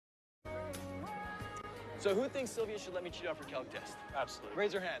So who thinks Sylvia should let me cheat off her calc test? Absolutely.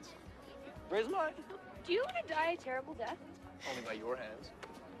 Raise your hands. Raise mine. Do you want to die a terrible death? Only by your hands.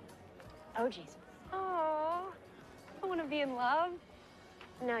 Oh, Jesus. Oh, I want to be in love.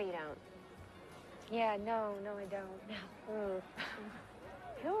 No, you don't. Yeah, no, I don't. Ooh.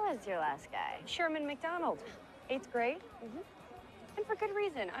 Who was your last guy? Sherman McDonald, 8th grade. And for good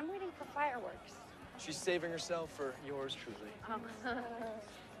reason. I'm waiting for fireworks. She's saving herself for yours truly.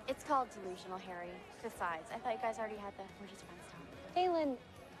 It's called delusional, Harry. Besides, I thought you guys already had the we're just friends talk. Phelan.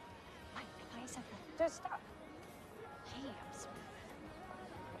 I thought you said that. Just stop. Hey, I'm sorry.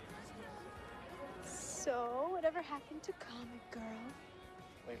 So, whatever happened to Comic Girl?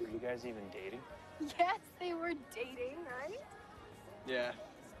 Wait, were you guys even dating? Yes, they were dating, right? Yeah.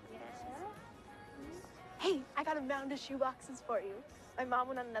 Hey, I got a mound of shoeboxes for you. My mom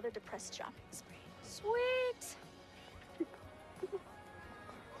went on another depressed shopping spree. Sweet.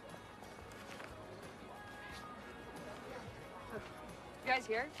 You guys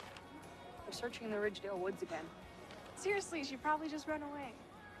here? We're searching the Ridgedale Woods again. Seriously, she probably just ran away.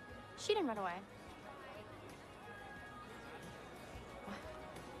 She didn't run away.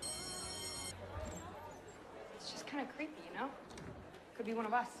 It's just kind of creepy, you know? Could be one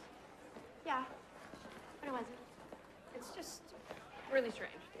of us. Yeah, but it wasn't. It's just really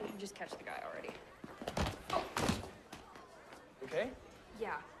strange. You just catch the guy already. Okay?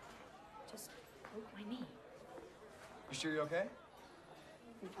 Yeah. Just broke my knee. You sure you're okay?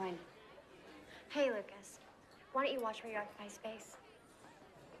 I'm fine. Hey, Lucas. Why don't you watch where you occupy space?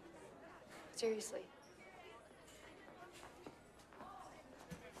 Seriously.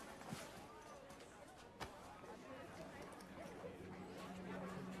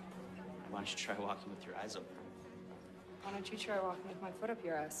 Why don't you try walking with your eyes open? Why don't you try walking with my foot up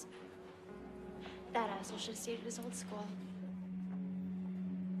your ass? That asshole should have stayed at his old school.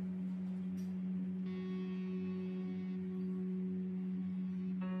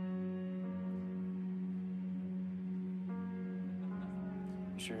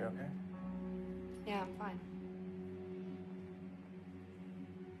 You sure you're okay? Yeah, I'm fine.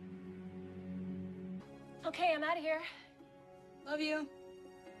 Okay, I'm out of here. Love you.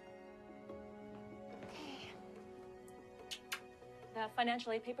 Okay. The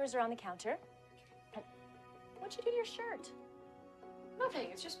financial aid papers are on the counter. What'd you do to your shirt?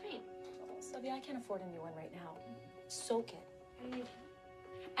 Nothing, it's just paint. Oh, Sylvia, I can't afford a new one right now. Soak it.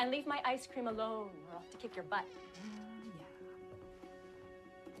 And leave my ice cream alone, or I'll have to kick your butt.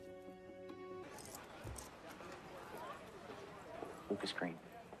 Lucas Green.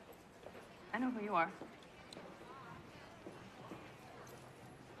 I know who you are.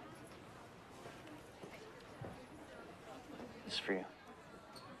 This is for you.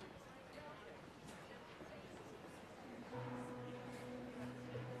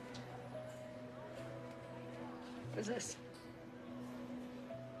 What is this?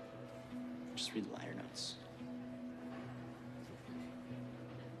 Just read the liner notes.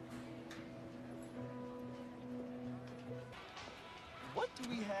 What do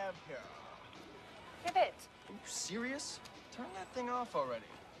we have here? Give it. Are you serious? Turn that thing off already.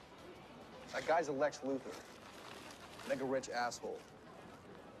 That guy's a Lex Luthor. Mega rich asshole.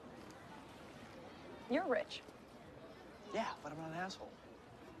 You're rich. Yeah, but I'm not an asshole.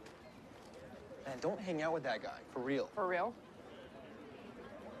 Man, don't hang out with that guy, for real. For real?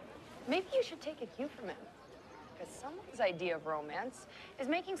 Maybe you should take a cue from him. Because someone's idea of romance is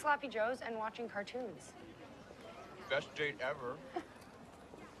making sloppy joes and watching cartoons. Best date ever.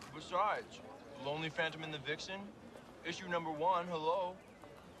 Besides, Lonely Phantom and the Vixen, issue #1, hello.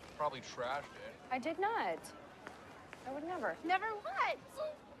 Probably trashed it. I did not. I would never. Never what?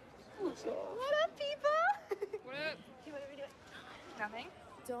 What up, people? What up? What are we doing? Nothing.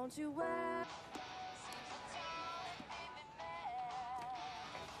 Don't you wear...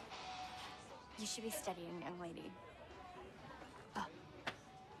 You should be studying, young lady. Oh.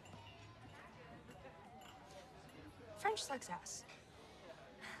 French sucks ass.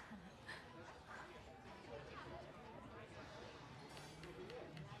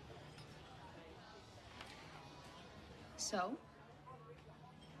 So,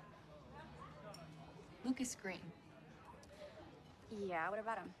 Lucas Green. Yeah, what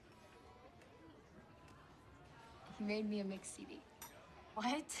about him? He made me a mix CD. What?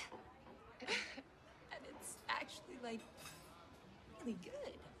 And it's actually, like, really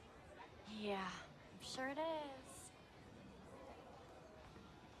good. Yeah, I'm sure it is.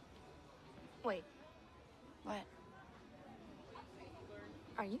 Wait, What?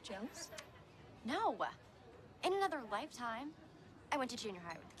 are you jealous? No. In another lifetime. I went to junior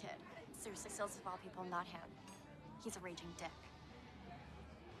high with the kid. Seriously, Sills of all people, not him. He's a raging dick.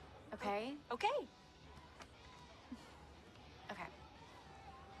 Okay? Okay.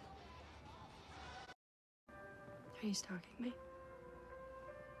 Are you stalking me?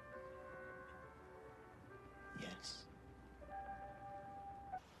 Yes.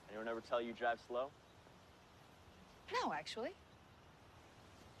 Anyone ever tell you drive slow? No, actually.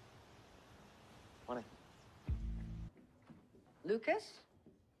 Funny. Lucas?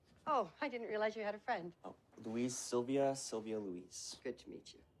 Oh, I didn't realize you had a friend. Oh, Louise, Sylvia, Louise. Good to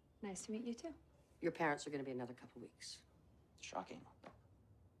meet you. Nice to meet you too. Your parents are going to be another couple weeks. Shocking.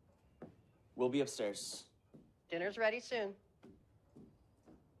 We'll be upstairs. Dinner's ready soon.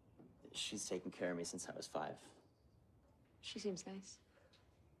 She's taken care of me since I was 5. She seems nice.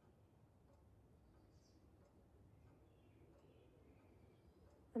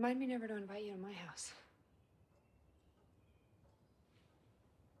 Remind me never to invite you to my house.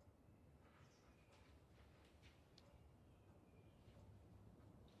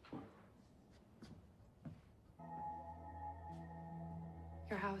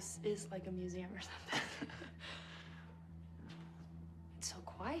 Your house is like a museum or something. It's so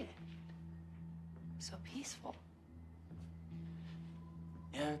quiet. So peaceful.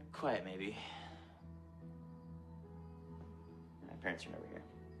 Yeah, quiet maybe. My parents are never here.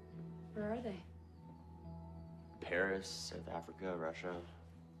 Where are they? Paris, South Africa, Russia.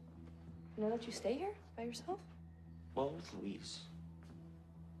 You know that you stay here by yourself? Well, with Louise.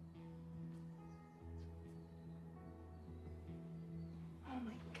 Oh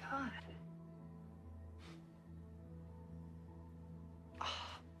my God.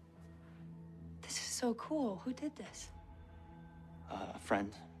 Oh, this is so cool. Who did this? A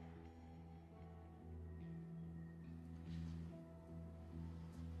friend.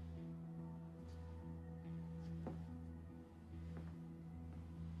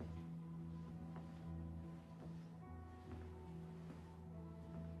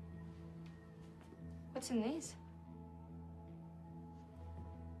 What's in these?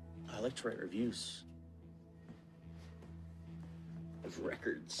 I like to write reviews. Of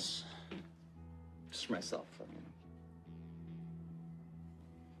records. Just for myself, I mean.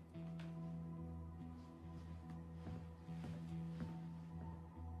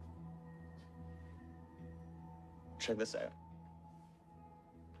 Check this out.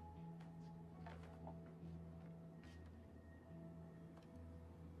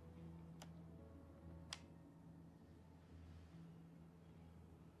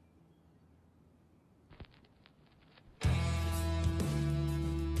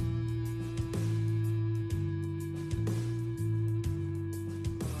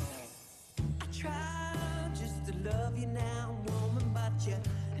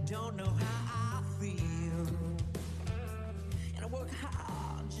 Don't know how I feel, and I work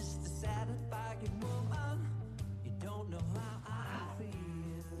hard just to satisfy you, woman. You don't know how I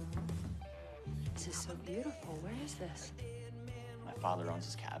feel. This is so beautiful. Where is this? My father owns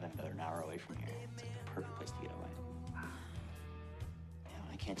his cabin about an hour away from here. It's like the perfect place to get away. Yeah,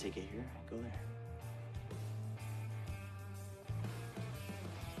 when I can't take it here, I go there.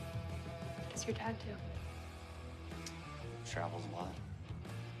 What's your dad do? Travels a lot.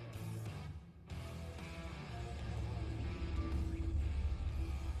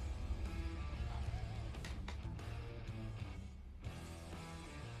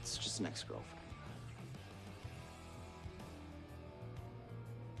 It's just an ex-girlfriend.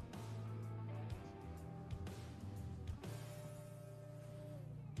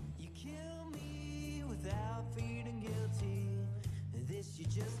 You kill me without feeling guilty. This you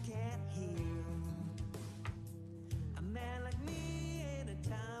just can't heal. A man like me ain't a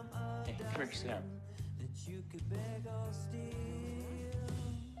time of Hey, come here, sit down. that you could beg or steal.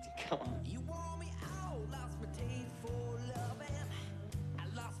 Come on. You wore me out, lost my taste for loving. I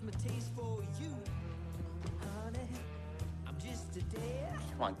lost my taste for you, honey. I'm just a dead.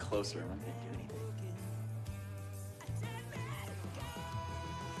 Come on, closer. I'm not gonna do anything.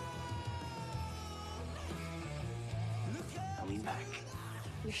 Now lean back.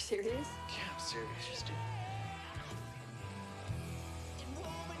 You're serious? Yeah, I'm serious. Just do it.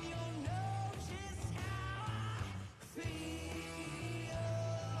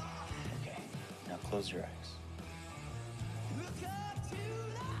 Okay, now close your eyes.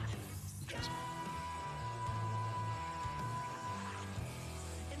 Trust me.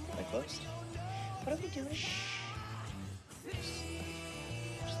 Are they closed? What are we doing? Just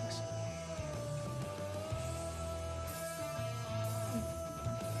listen.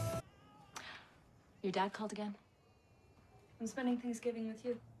 Your dad called again? I'm spending Thanksgiving with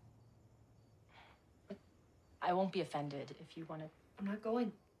you. I won't be offended if you want to. I'm not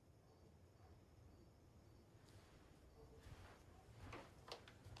going.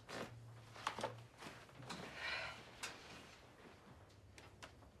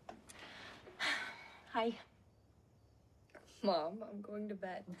 Hi. Mom, I'm going to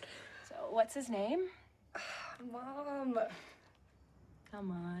bed. So, what's his name? Mom.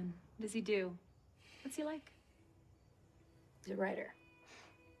 Come on. What does he do? What's he like? He's a writer.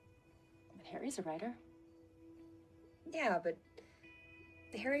 But Harry's a writer. Yeah, but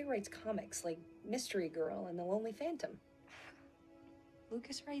Harry writes comics like Mystery Girl and The Lonely Phantom.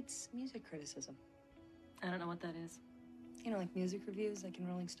 Lucas writes music criticism. I don't know what that is. You know, like music reviews, like in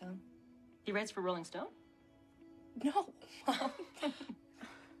Rolling Stone. He writes for Rolling Stone? No, Mom.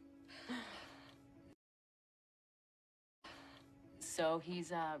 So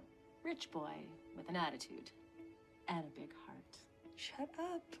he's a rich boy with an attitude and a big heart. Shut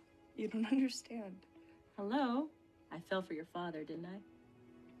up. You don't understand. Hello? I fell for your father, didn't I?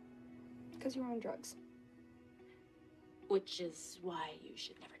 Because you were on drugs. Which is why you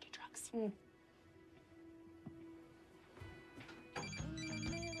should never do drugs.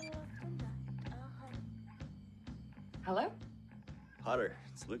 Hello? Potter,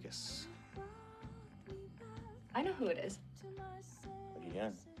 it's Lucas. I know who it is. What are you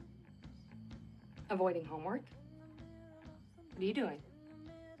doing? Avoiding homework. What are you doing?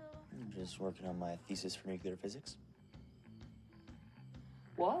 I'm just working on my thesis for nuclear physics.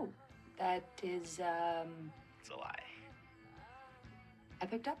 Whoa. That is, It's a lie. I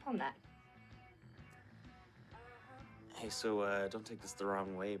picked up on that. Hey, so don't take this the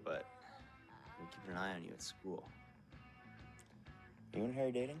wrong way, but I'm keeping an eye on you at school. Are you and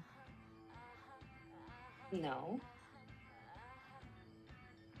Harry dating? No.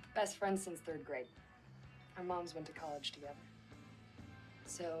 Best friends since 3rd grade. Our moms went to college together.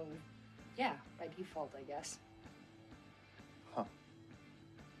 So, yeah, by default, I guess. Huh.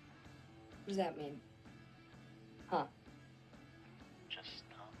 What does that mean? Huh? Just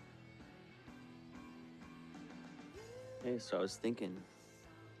Hey, so I was thinking,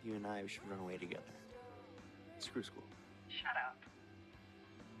 you and I, we should run away together. Screw school. Shut up.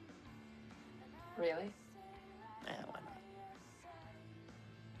 Really? Yeah, why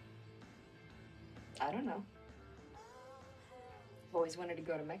not? I don't know. I've always wanted to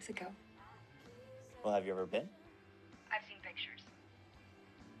go to Mexico. Well, have you ever been? I've seen pictures.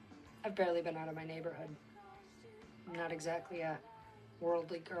 I've barely been out of my neighborhood. I'm not exactly a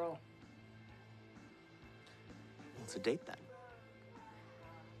worldly girl. Well, it's a date then.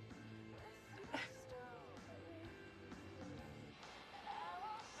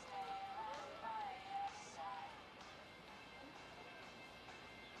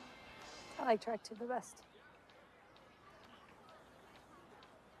 I like track 2 the best.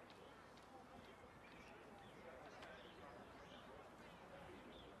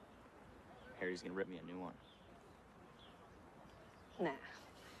 Harry's gonna rip me a new one. Nah.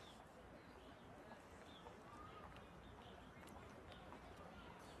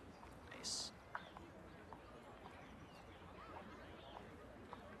 Nice.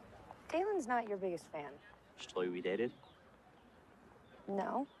 Dalen's not your biggest fan. She told you we dated?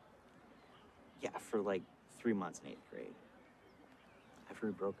 No. Yeah, for like 3 months in 8th grade. After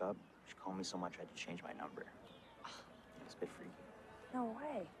we broke up, she called me so much I had to change my number. It was a bit freaky. No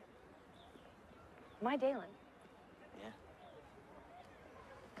way. My Dalen. Yeah.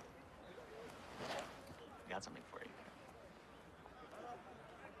 I got something for you.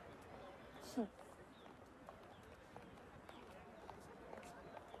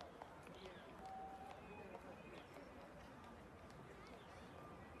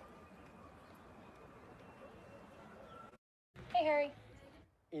 Hey, Harry.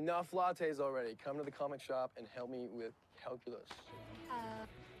 Enough lattes already. Come to the comic shop and help me with calculus.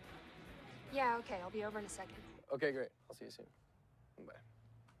 Yeah, okay, I'll be over in a second. Okay, great. I'll see you soon. Bye.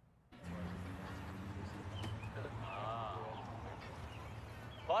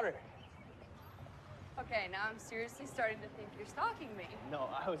 Potter. Okay, now I'm seriously starting to think you're stalking me. No,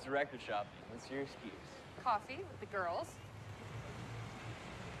 I was record shopping. What's your excuse? Coffee with the girls.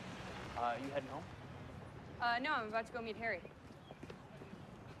 You heading home? No, I'm about to go meet Harry.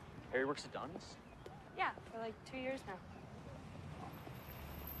 Harry works at Donnie's? Yeah, for like 2 years now.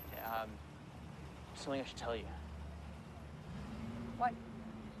 Yeah, something I should tell you. What?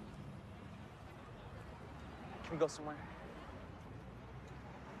 Can we go somewhere?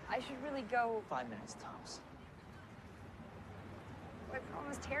 I should really go. 5 minutes tops. I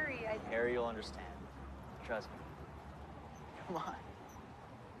promised Harry I'd. Harry will understand. Trust me. Come on.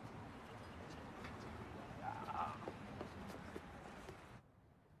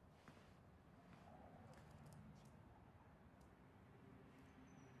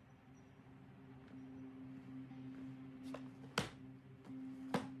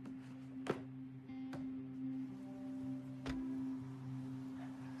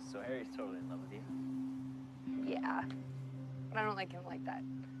 So Harry's totally in love with you. Yeah. But I don't like him like that.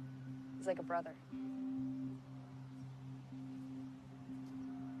 He's like a brother.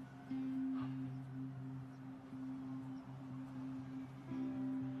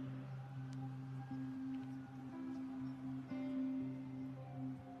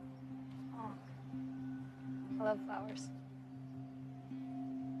 Oh, I love flowers.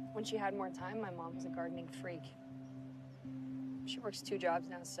 When she had more time, my mom was a gardening freak. She works 2 jobs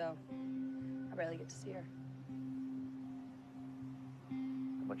now, so I barely get to see her.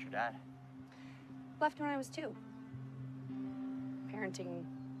 What about your dad? Left when I was 2. Parenting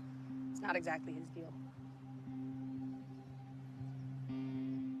is not exactly his deal.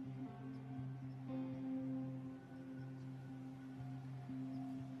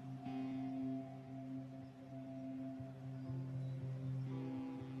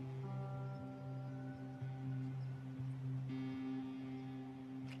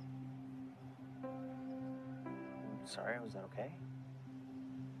 Sorry, was that okay?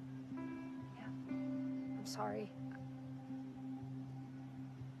 I'm sorry.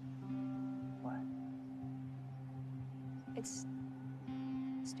 What? It's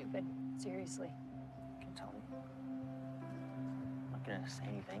stupid, seriously. You can tell me. I'm not gonna say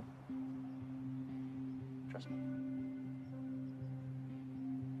anything. Trust me.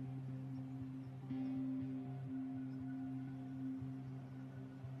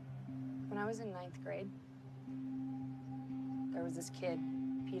 When I was in 9th grade, there was this kid,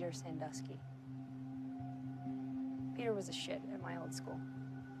 Peter Sandusky. Peter was a shit at my old school.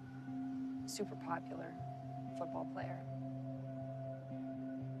 Super popular football player.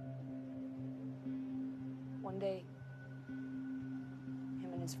 One day,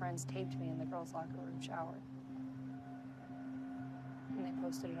 him and his friends taped me in the girls' locker room shower. And they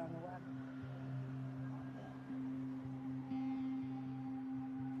posted it on the web.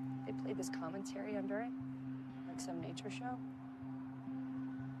 They played this commentary under it, like some nature show.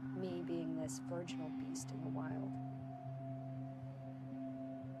 Me being this virginal beast in the wild.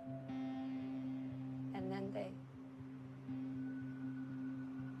 And then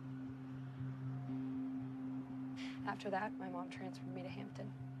after that, my mom transferred me to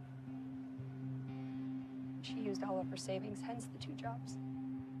Hampton. She used all of her savings, hence the 2 jobs.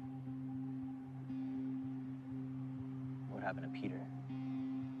 What happened to Peter?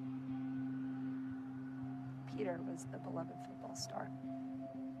 Peter was the beloved football star.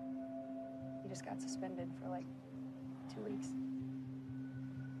 He just got suspended for like 2 weeks.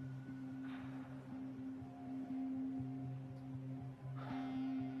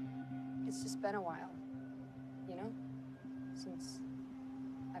 It's just been a while, you know, since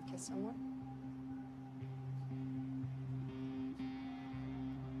I've kissed someone.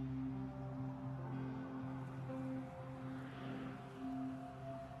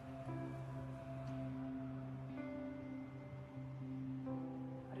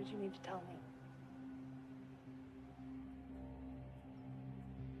 What did you need to tell me?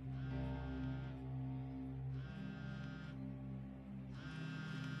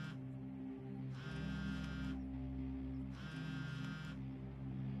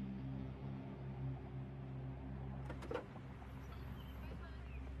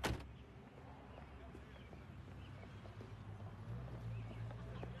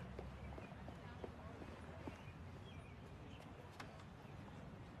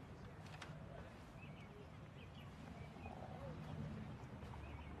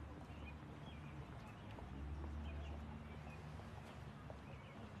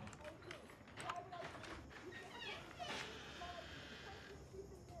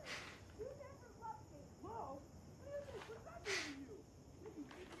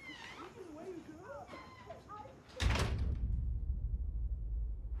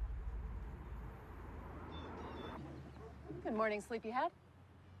 Good morning, sleepyhead.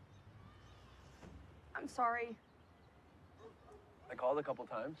 I'm sorry. I called a couple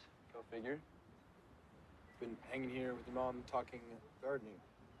times. Go figure. Been hanging here with your mom talking gardening.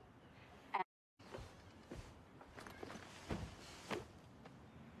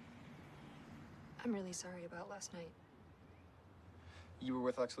 I'm really sorry about last night. You were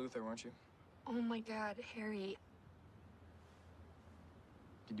with Lex Luthor, weren't you? Oh my God, Harry.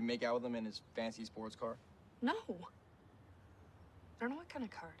 Did you make out with him in his fancy sports car? No. I don't know what kind of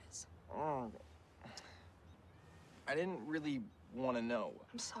car it is. Oh. I didn't really want to know.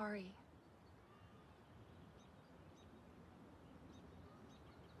 I'm sorry.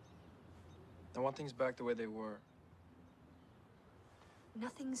 I want things back the way they were.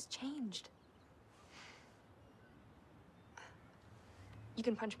 Nothing's changed. You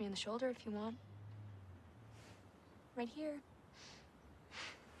can punch me in the shoulder if you want. Right here.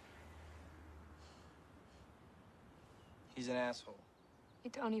 He's an asshole. You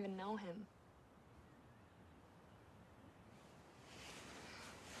don't even know him.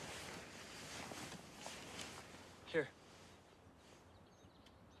 Here.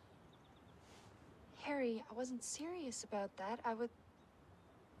 Harry, I wasn't serious about that. I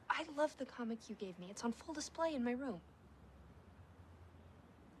love the comic you gave me. It's on full display in my room.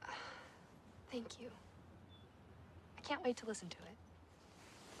 Thank you. I can't wait to listen to it.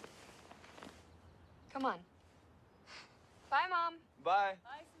 Come on. Bye, Mom. Bye.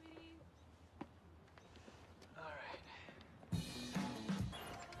 Bye, sweetie. All right.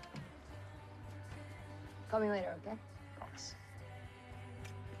 Call me later, okay? Promise.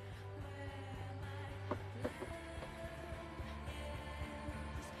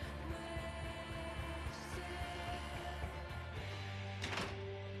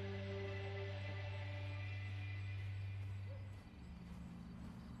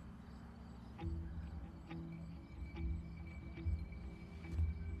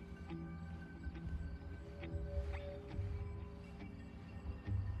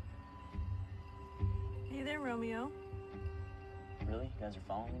 Hey there, Romeo. Really? You guys are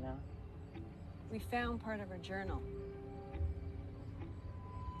following me now? We found part of her journal.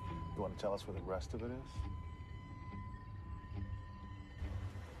 You want to tell us where the rest of it is?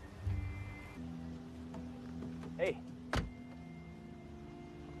 Hey.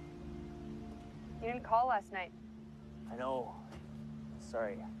 You didn't call last night. I know.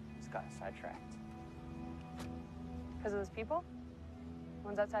 Sorry, I just got sidetracked. Because of those people? The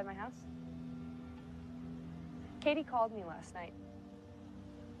ones outside my house? Katie called me last night.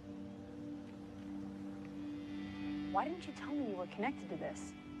 Why didn't you tell me you were connected to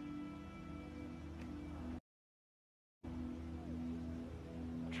this? I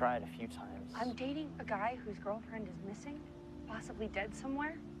tried a few times. I'm dating a guy whose girlfriend is missing, possibly dead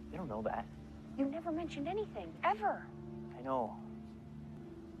somewhere. They don't know that. You never mentioned anything, ever. I know.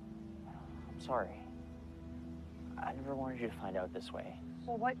 I'm sorry. I never wanted you to find out this way.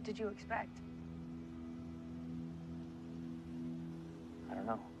 Well, what did you expect? I don't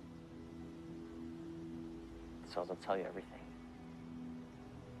know. So I'll tell you everything.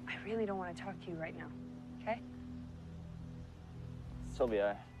 I really don't want to talk to you right now, okay?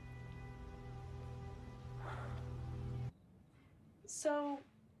 Sylvia. So,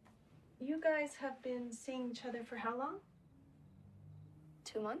 you guys have been seeing each other for how long?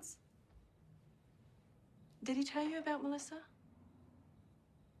 2 months? Did he tell you about Melissa?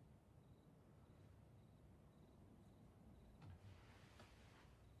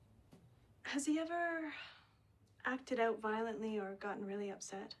 Has he ever acted out violently or gotten really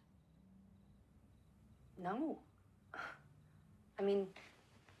upset? No. I mean,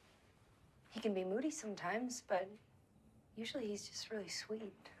 he can be moody sometimes, but usually he's just really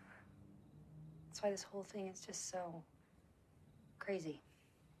sweet. That's why this whole thing is just so crazy.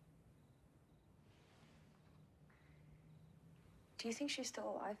 Do you think she's still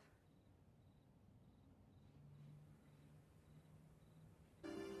alive?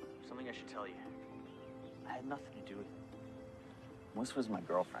 Something I should tell you. I had nothing to do with it. Melissa was my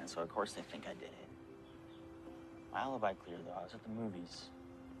girlfriend, so of course they think I did it. My alibi clear, though. I was at the movies.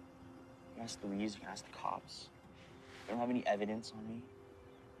 You can ask Louise, you can ask the cops. They don't have any evidence on me.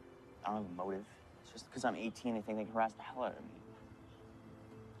 I don't have a motive. It's just because I'm 18, they think they can harass the hell out of me.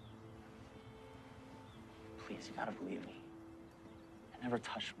 Please, you gotta believe me. I never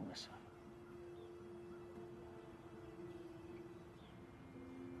touched Melissa.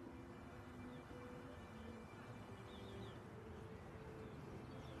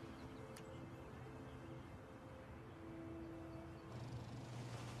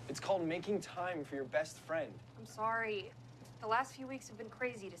 It's called making time for your best friend. I'm sorry. The last few weeks have been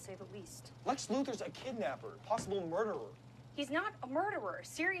crazy, to say the least. Lex Luthor's a kidnapper, possible murderer. He's not a murderer,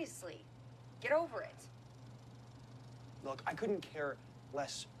 seriously. Get over it. Look, I couldn't care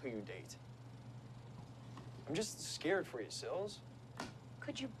less who you date. I'm just scared for you, Sills.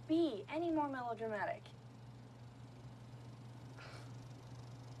 Could you be any more melodramatic?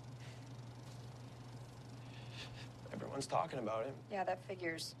 Everyone's talking about it. Yeah, that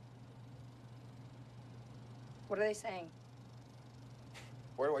figures. What are they saying?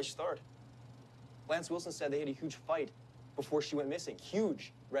 Where do I start? Lance Wilson said they had a huge fight before she went missing.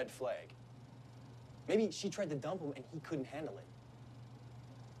 Huge red flag. Maybe she tried to dump him and he couldn't handle it.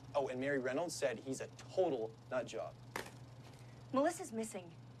 Oh, and Mary Reynolds said he's a total nut job. Melissa's missing.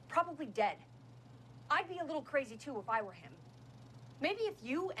 Probably dead. I'd be a little crazy too if I were him. Maybe if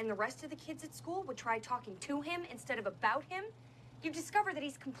you and the rest of the kids at school would try talking to him instead of about him, you'd discover that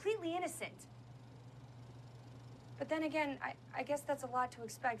he's completely innocent. But then again, I guess that's a lot to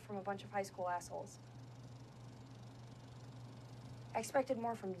expect from a bunch of high school assholes. I expected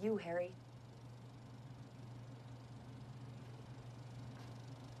more from you, Harry.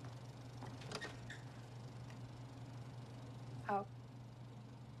 Oh,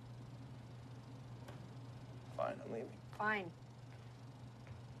 Fine, I'm leaving. fine.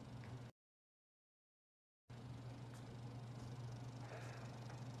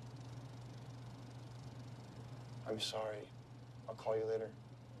 I'm sorry. I'll call you later.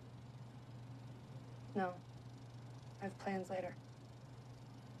 No. I have plans later.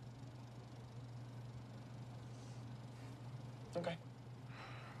 Okay.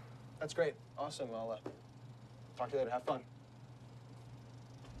 That's great. Awesome. I'll talk to you later. Have fun.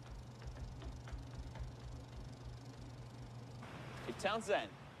 Hey, Townsend.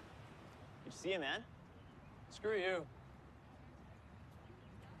 Did you see him, man? Screw you.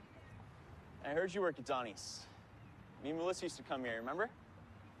 I heard you work at Donnie's. Me and Melissa used to come here, remember?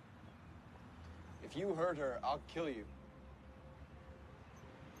 If you hurt her, I'll kill you.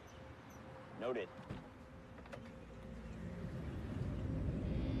 Noted.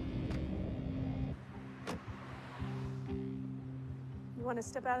 You want to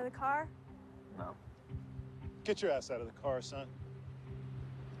step out of the car? No. Get your ass out of the car, son.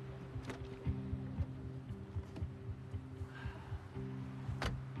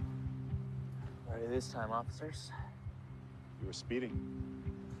 Ready this time, officers? You were speeding.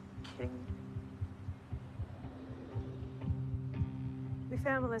 Kidding me? We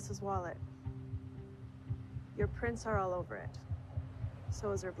found Melissa's wallet. Your prints are all over it.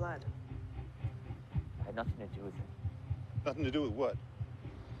 So is her blood. I had nothing to do with it. Nothing to do with what?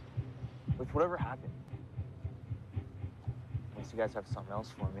 With whatever happened. Unless you guys have something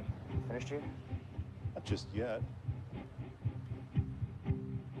else for me. Finished here? Not just yet.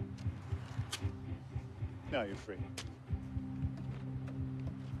 Now you're free.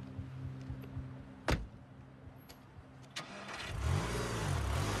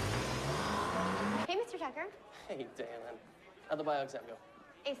 Hey, Mr. Tucker. Hey, Dan. How'd the bio exam go?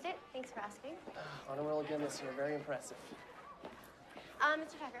 Aced it. Thanks for asking. On a roll again this year. Very impressive.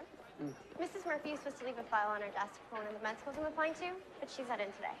 Mr. Tucker. Mrs. Murphy is supposed to leave a file on her desk for one of the med schools I'm applying to, but she's not in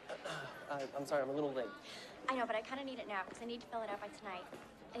today. I'm sorry, I'm a little late. I know, but I kind of need it now because I need to fill it out by tonight.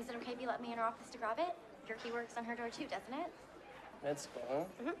 Is it okay if you let me in her office to grab it? Your key works on her door too, doesn't it? Med school, huh?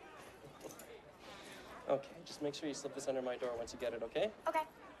 Mm-hmm. Okay, just make sure you slip this under my door once you get it, okay? Okay.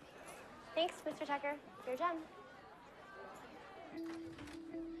 Thanks, Mr. Tucker. You're Jen.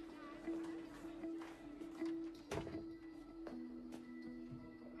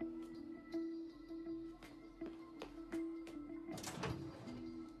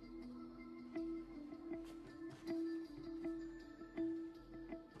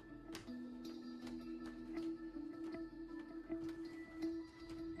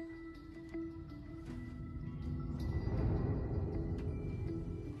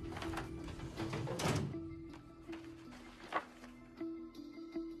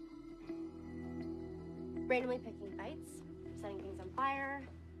 Randomly picking fights, setting things on fire,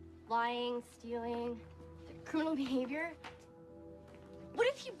 lying, stealing, criminal behavior. What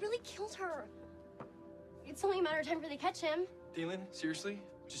if he really killed her? It's only a matter of time before they catch him. Dylan, seriously?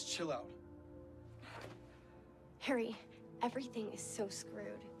 Just chill out. Harry, everything is so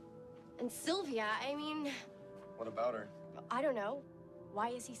screwed. And Sylvia, I mean, What about her? I don't know. Why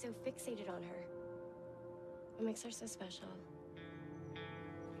is he so fixated on her? What makes her so special?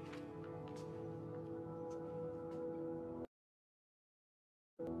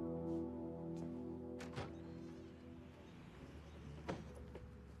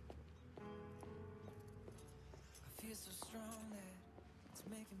 I feel so strong that it's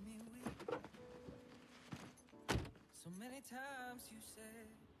making me weak. So many times you said,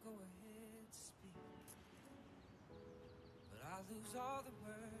 go ahead, speak. But I lose all the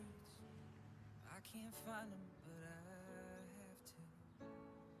words. I can't find them, but I have to.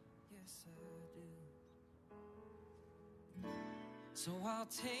 Yes, I do. So I'll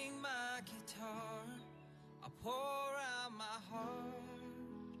take my guitar, I'll pour out my heart.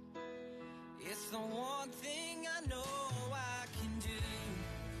 It's the one thing I know I can do.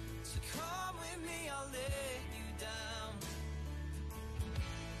 So come with me, I'll let you down.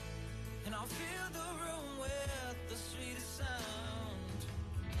 And I'll fill the room with the sweetest sound.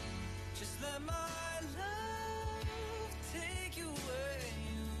 Just let my love take you where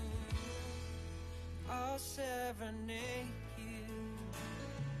I'll serenade you.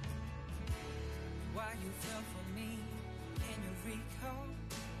 Why you fell for me, can you recall?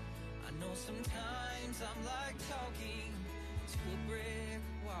 I know sometimes I'm like talking to a brick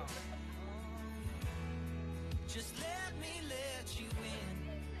wall. Just let me let you in.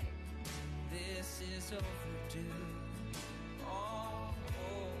 This is overdue. Oh,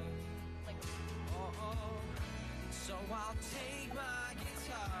 Take my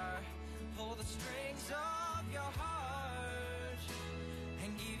guitar, pull the strings of your heart,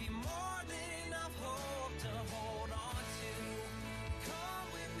 and give you more than enough hope to hold on to. Come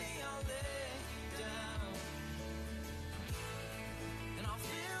with me, I'll lay down, and I'll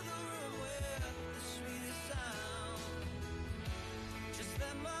fill the room with the sweetest sound. Just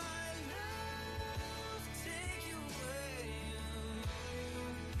let my love take you away.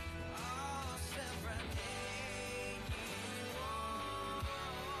 I'll serenade you.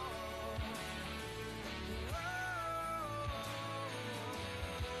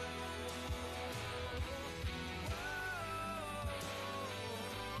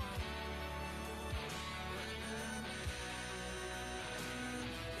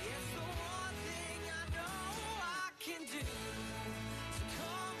 It's the one thing I know I can do. So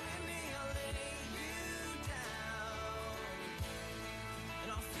come with me, I'll lay you down, and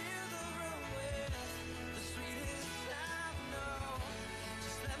I'll fill the room with the sweetest sound. No,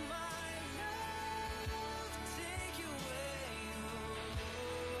 just let my love take you away,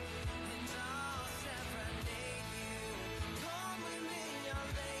 and I'll serenade you. Come with me,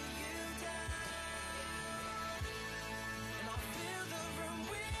 I'll lay you down, and I'll fill the room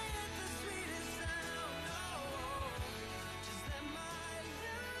with the sweetest sound. No, just let my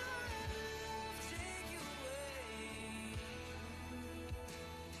love take you away.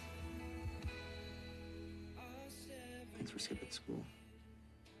 Thanks for skipping school.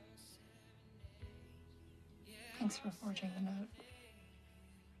 Thanks for forging the note.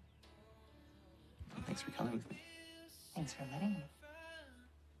 Thanks for coming with me. Thanks for letting me.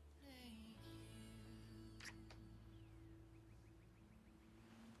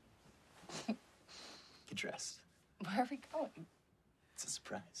 Get dressed. Where are we going? It's a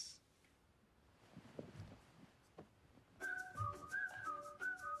surprise.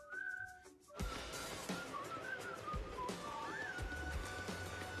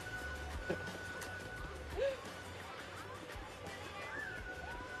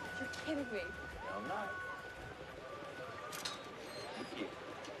 You're kidding me. No, I'm not. Thank you.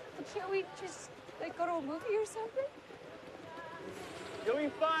 Can't we just, like, go to a movie or something? You'll be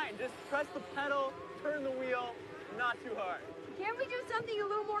fine. Just press the pedal, turn the wheel, not too hard. Can't we do something a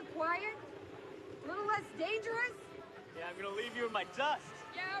little more quiet? A little less dangerous? Yeah, I'm gonna leave you in my dust.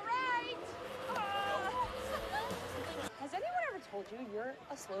 Yeah, right! Has anyone ever told you you're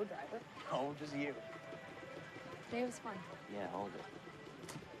a slow driver? No, just you. Today was fun. Yeah, hold it.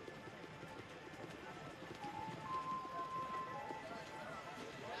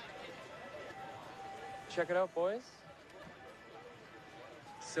 Check it out, boys.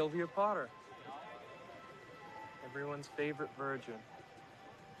 Sylvia Potter. Everyone's favorite virgin.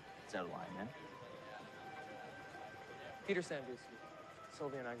 Is that a line, man? Peter Sambuski.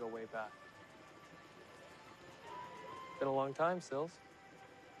 Sylvia and I go way back. Been a long time, Sills.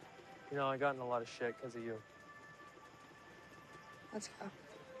 You know, I got in a lot of shit because of you. Let's go.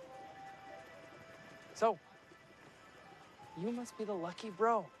 So, you must be the lucky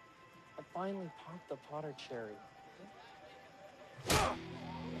bro. I finally popped the Potter cherry.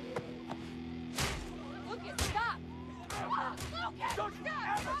 Lucas, stop! Lucas, stop! Stop!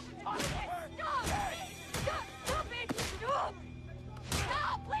 Stop it! Stop!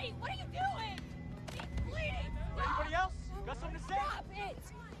 Stop, please! What are you doing? He's bleeding! Stop! Anybody else? Got something to say? Stop it!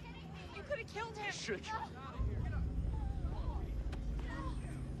 You could have killed him. Should.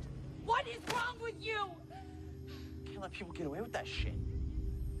 What is wrong with you? Can't let people get away with that shit.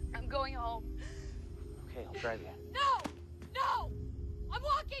 I'm going home. Okay, I'll drive you. No! No! I'm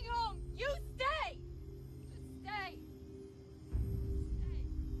walking home! You stay! Just stay.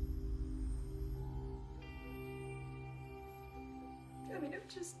 I mean, I've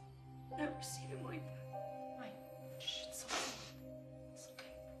just never seen him like that. Fine. Shh, it's okay. It's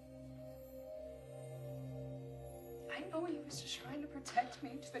okay. I know he was just trying to protect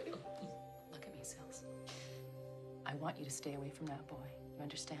me, but Look at me, Sills. I want you to stay away from that boy. You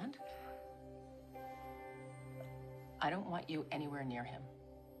understand? I don't want you anywhere near him.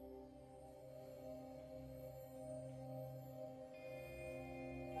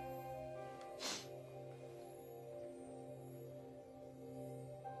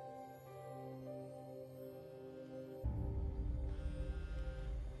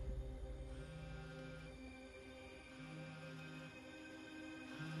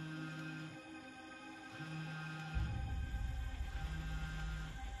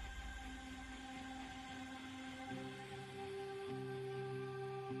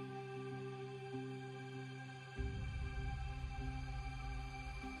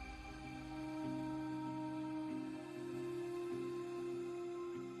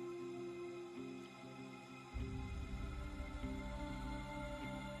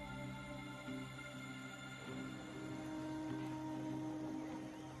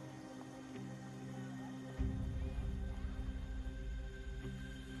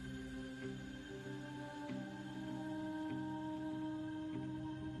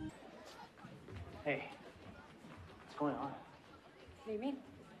 Hey, what's going on? What do you mean?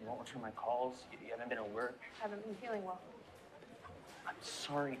 You won't return my calls? You haven't been at work? Haven't been feeling well. I'm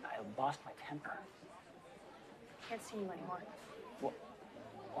sorry, I lost my temper. Can't see you anymore. What?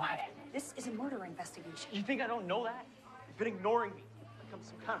 Why? This is a murder investigation. You think I don't know that? You've been ignoring me like I'm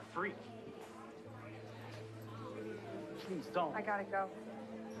some kind of freak. Please don't. I gotta go.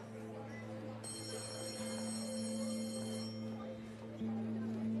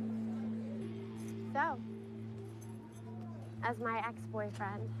 So, as my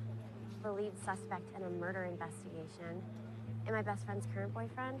ex-boyfriend, the lead suspect in a murder investigation, and my best friend's current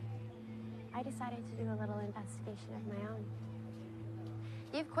boyfriend, I decided to do a little investigation of my own.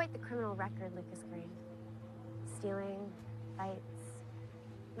 You have quite the criminal record, Lucas Green. Stealing, fights.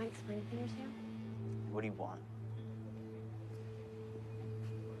 Might explain a thing or two? What do you want?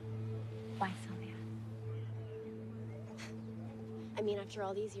 Why, Sylvia? I mean, after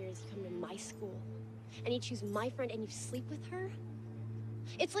all these years, you come to my school, and you choose my friend and you sleep with her?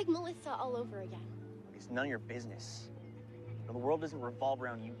 It's like Melissa all over again. It's none of your business. You know, the world doesn't revolve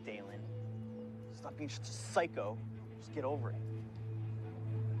around you, Dalen. Stop being such a psycho. Just get over it.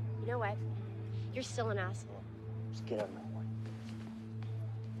 You know what? You're still an asshole. Just get out of my way.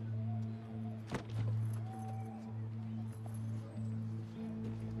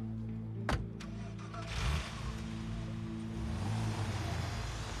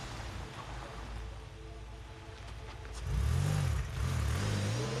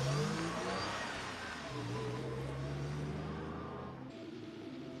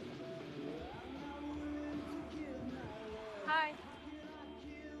 Hi.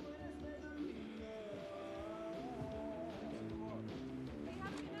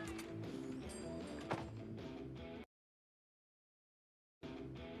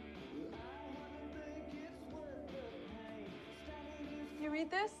 You read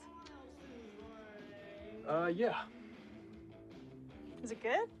this? Yeah. Is it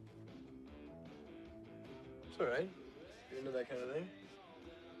good? It's all right. You're into that kind of thing?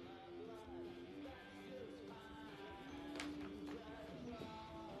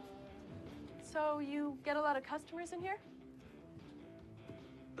 So you get a lot of customers in here?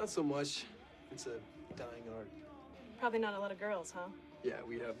 Not so much. It's a dying art. Probably not a lot of girls, huh? Yeah,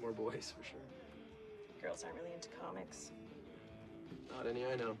 we have more boys for sure. Girls aren't really into comics. Not any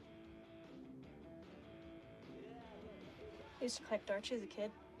I know. I used to collect Archie as a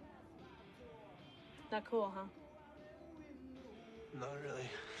kid. Not cool, huh? Not really.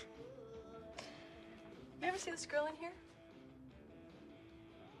 You ever see this girl in here?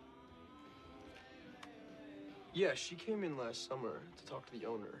 Yeah, she came in last summer to talk to the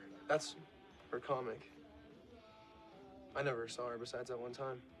owner. That's her comic. I never saw her besides that one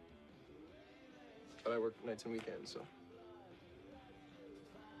time. But I work nights and weekends, so.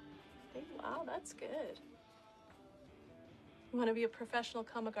 Hey, wow, that's good. You want to be a professional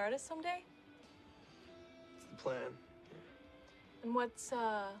comic artist someday? It's the plan. And what's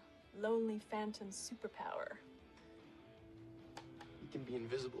Lonely Phantom's superpower? You can be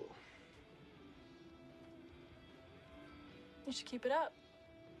invisible. You should keep it up.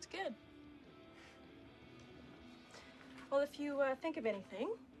 It's good. Well, if you think of anything,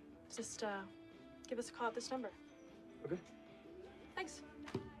 just give us a call at this number. Okay. Thanks.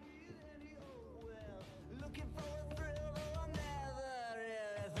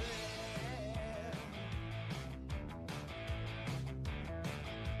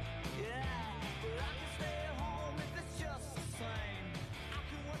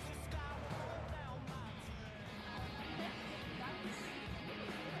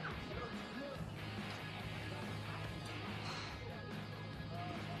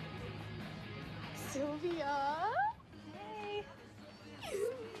 Sylvia. Hey.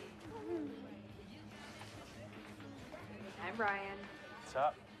 Hi, Brian. What's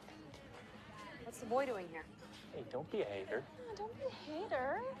up? What's the boy doing here? Hey, don't be a hater. Oh, don't be a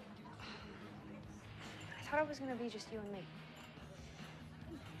hater. I thought it was gonna be just you and me.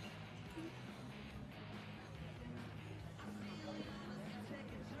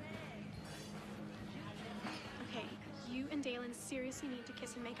 Okay, you and Dalen seriously need to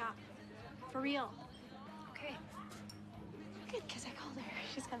kiss and make up. For real. Okay. Good, because I called her.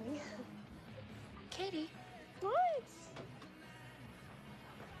 She's coming. Katie. What?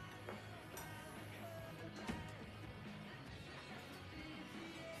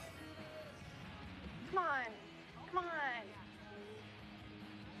 Come on. Come on.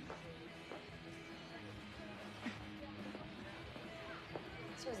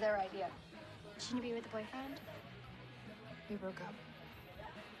 This was their idea. Shouldn't you be with the boyfriend? We broke up.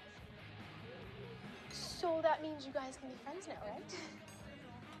 So that means you guys can be friends now, right?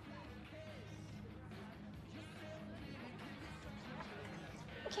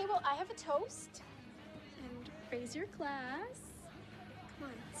 Okay, well, I have a toast. And raise your glass. Come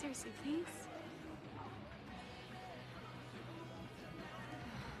on, seriously, please.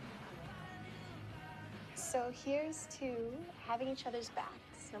 So here's to having each other's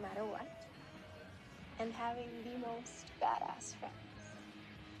backs, no matter what, and having the most badass friends.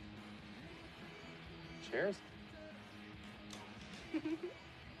 Cheers.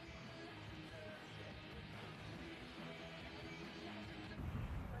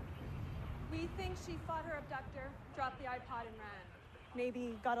 We think she fought her abductor, dropped the iPod and ran.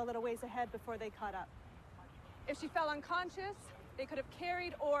 Maybe got a little ways ahead before they caught up. If she fell unconscious, they could have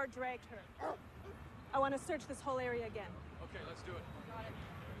carried or dragged her. I want to search this whole area again. Okay, let's do it.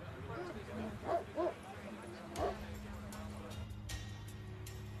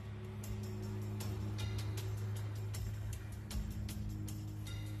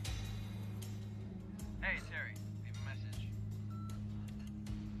 Hey, it's Harry. Leave a message.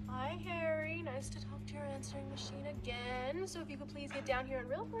 Hi, Harry. Nice to talk to your answering machine again. So if you could please get down here in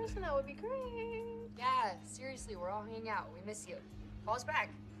real person, that would be great. Yeah, seriously, we're all hanging out. We miss you. Call us back.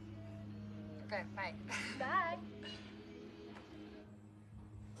 Okay, bye. Bye.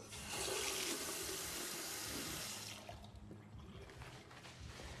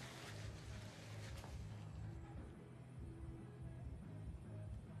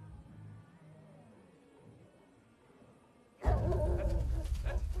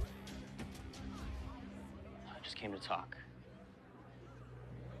 I just came to talk.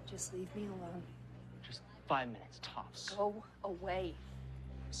 Just leave me alone. Just 5 minutes tops. Go away.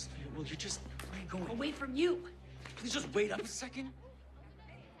 Sophia, will you just... Where are you going? Away from you. Please just wait up a second.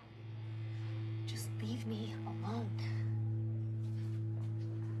 Just leave me alone.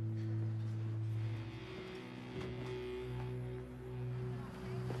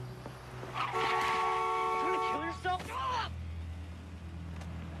 Trying to kill yourself?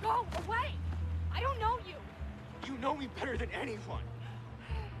 Go away! I don't know you. You know me better than anyone.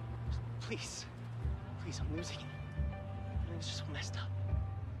 Please. Please, I'm losing it. Everything's just so messed up.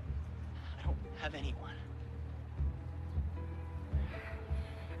 I don't have anyone.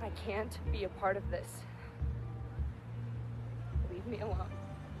 I can't be a part of this. Leave me alone.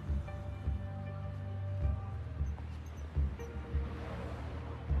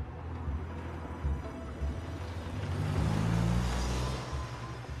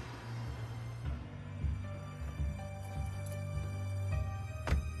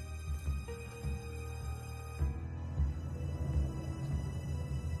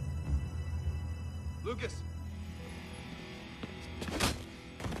 Lucas!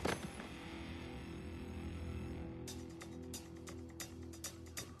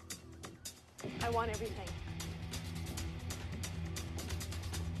 I want everything.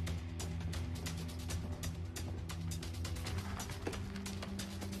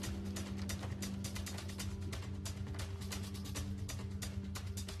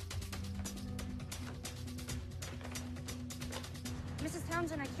 Mrs.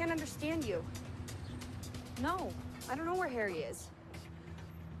 Townsend, I can't understand you. No, I don't know where Harry is.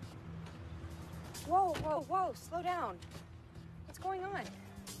 Whoa, whoa, whoa, slow down. What's going on?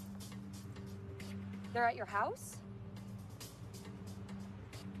 They're at your house?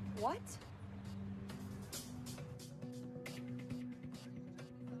 What?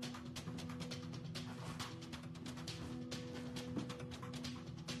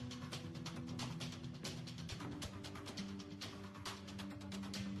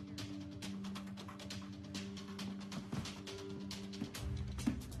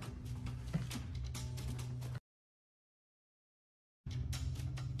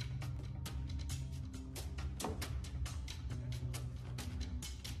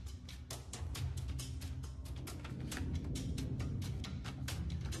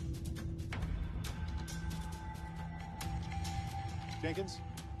 Jenkins?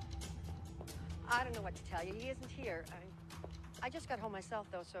 I don't know what to tell you. He isn't here. I just got home myself,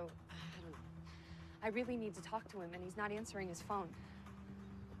 though, so I don't know. I really need to talk to him, and he's not answering his phone.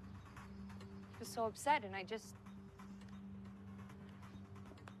 He was so upset, and I just...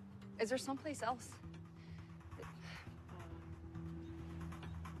 Is there someplace else?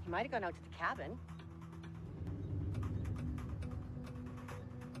 He might have gone out to the cabin.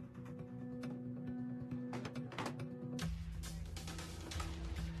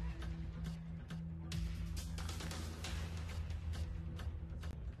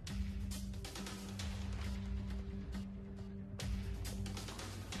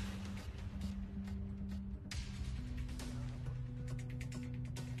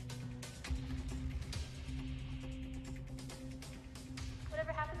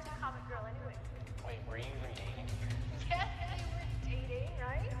 Whatever happened to Comic Girl, anyway?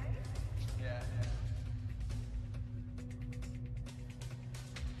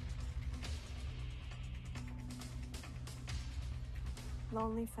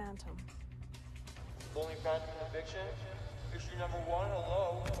 Lonely Phantom. Lonely Phantom Eviction, issue number 1,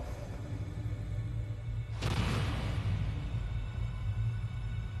 hello.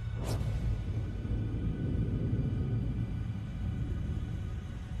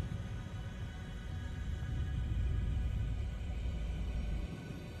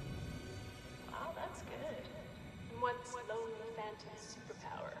 Wow, that's good. And what's Lonely Phantom's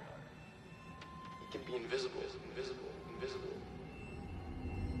superpower? He can be invisible, invisible, invisible.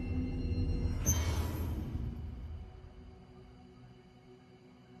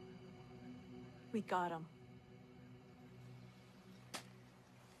 We got him.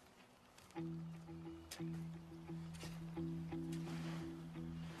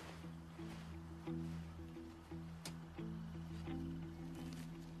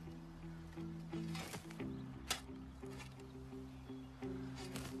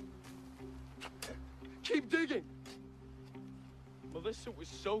 Keep digging! Melissa was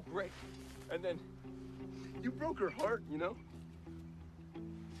so great. And then you broke her heart, you know?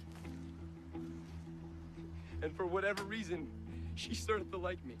 And for whatever reason, she started to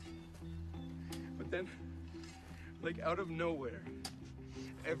like me. But then, like out of nowhere,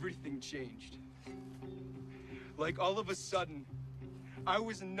 everything changed. Like all of a sudden, I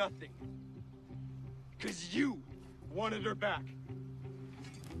was nothing. 'Cause you wanted her back.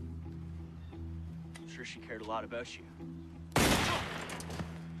 I'm sure she cared a lot about you. I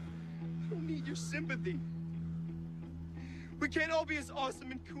don't need your sympathy. We can't all be as awesome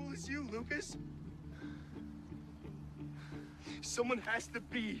and cool as you, Lucas. Someone has to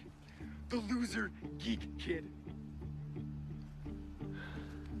be the loser geek kid.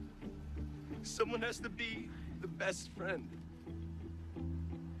 Someone has to be the best friend.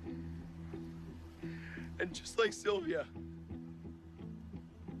 And just like Sylvia,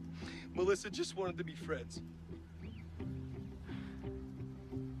 Melissa just wanted to be friends.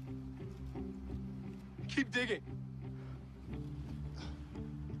 Keep digging.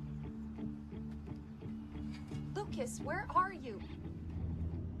 Lucas, where are you?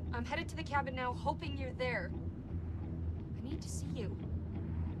 I'm headed to the cabin now, hoping you're there. I need to see you.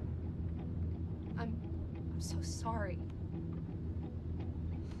 I'm so sorry.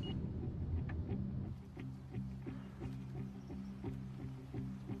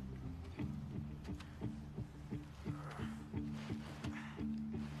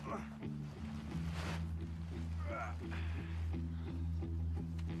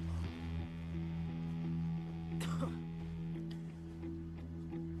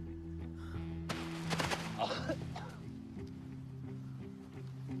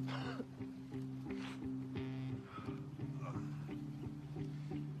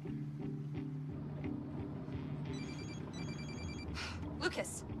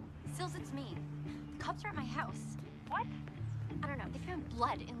 Lucas. Sills, it's me. The cops are at my house. What? I don't know. They found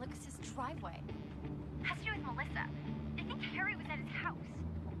blood in Lucas's driveway. Has to do with Melissa. They think Harry was at his house.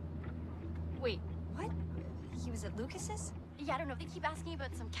 Wait, what? He was at Lucas's? Yeah, I don't know. They keep asking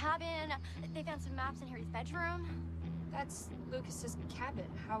about some cabin. They found some maps in Harry's bedroom. That's Lucas's cabin.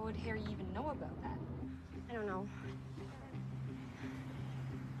 How would Harry even know about that? I don't know.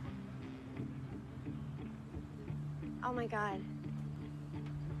 Oh my god.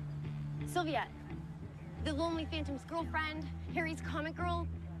 Sylvia, the Lonely Phantom's girlfriend, Harry's comic girl,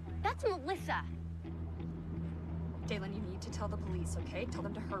 that's Melissa. Dalen, you need to tell the police, okay? Tell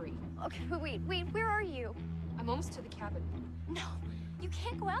them to hurry. Okay, wait, where are you? I'm almost to the cabin. No, you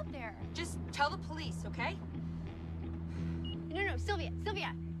can't go out there. Just tell the police, okay? No, Sylvia.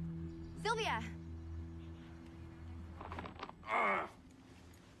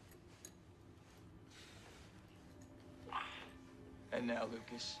 And now,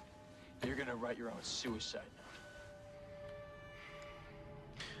 Lucas, you're gonna write your own suicide note.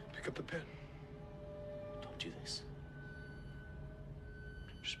 Pick up the pen. Don't do this.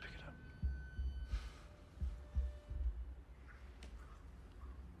 Just pick it up.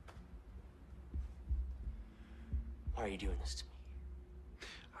 Why are you doing this to me?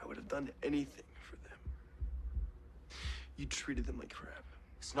 I would have done anything for them. You treated them like crap.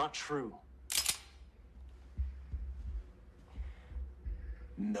 It's not true.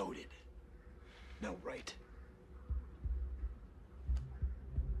 Noted. Now write.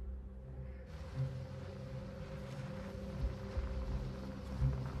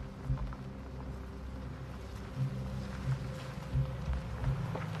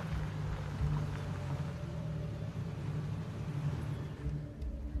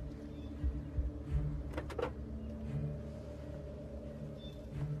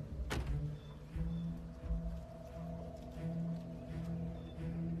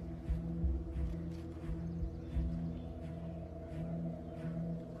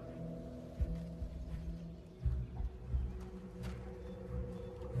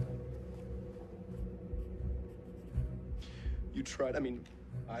 You tried, I mean,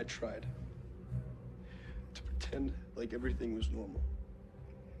 I tried to pretend like everything was normal.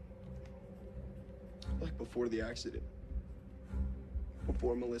 Like before the accident.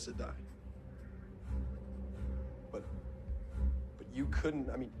 Before Melissa died. But you couldn't,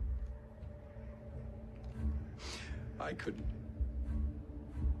 I mean, I couldn't.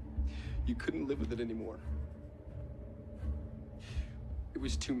 You couldn't live with it anymore. It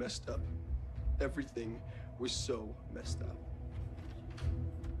was too messed up. Everything was so messed up.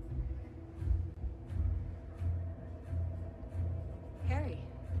 Harry.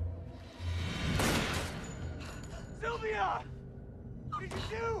 Sylvia! What did you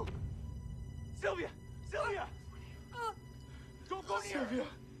do? Sylvia! Sylvia! Don't go near Sylvia!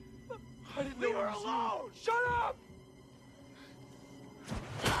 I didn't know Leave her alone! Shut up!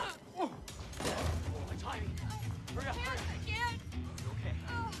 My timing. Hurry up, hurry up. I can't. Okay.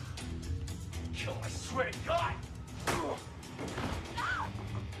 Kill him, I swear to God!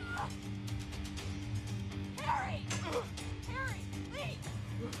 Harry! Harry, please!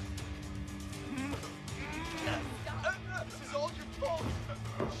 This is all your fault!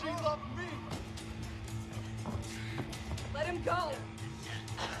 She loved me! Let him go.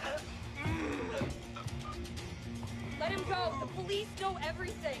 Let him go. The police know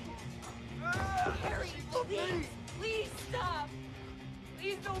everything. Harry, please, please stop.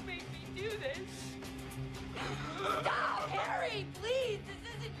 Please don't make me do this. Stop, Harry, please. This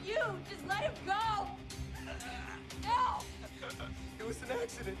isn't you. Just let him go. No. It was an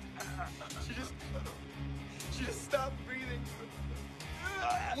accident. She just stopped breathing.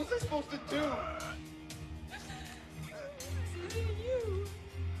 What was I supposed to do? This isn't you.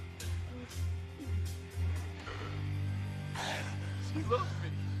 She loved me.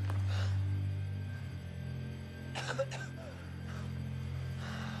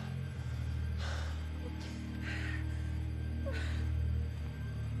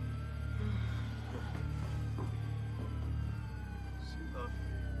 She loved me.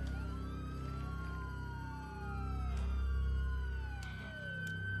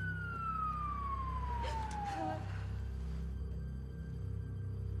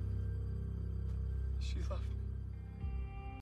 She loved me.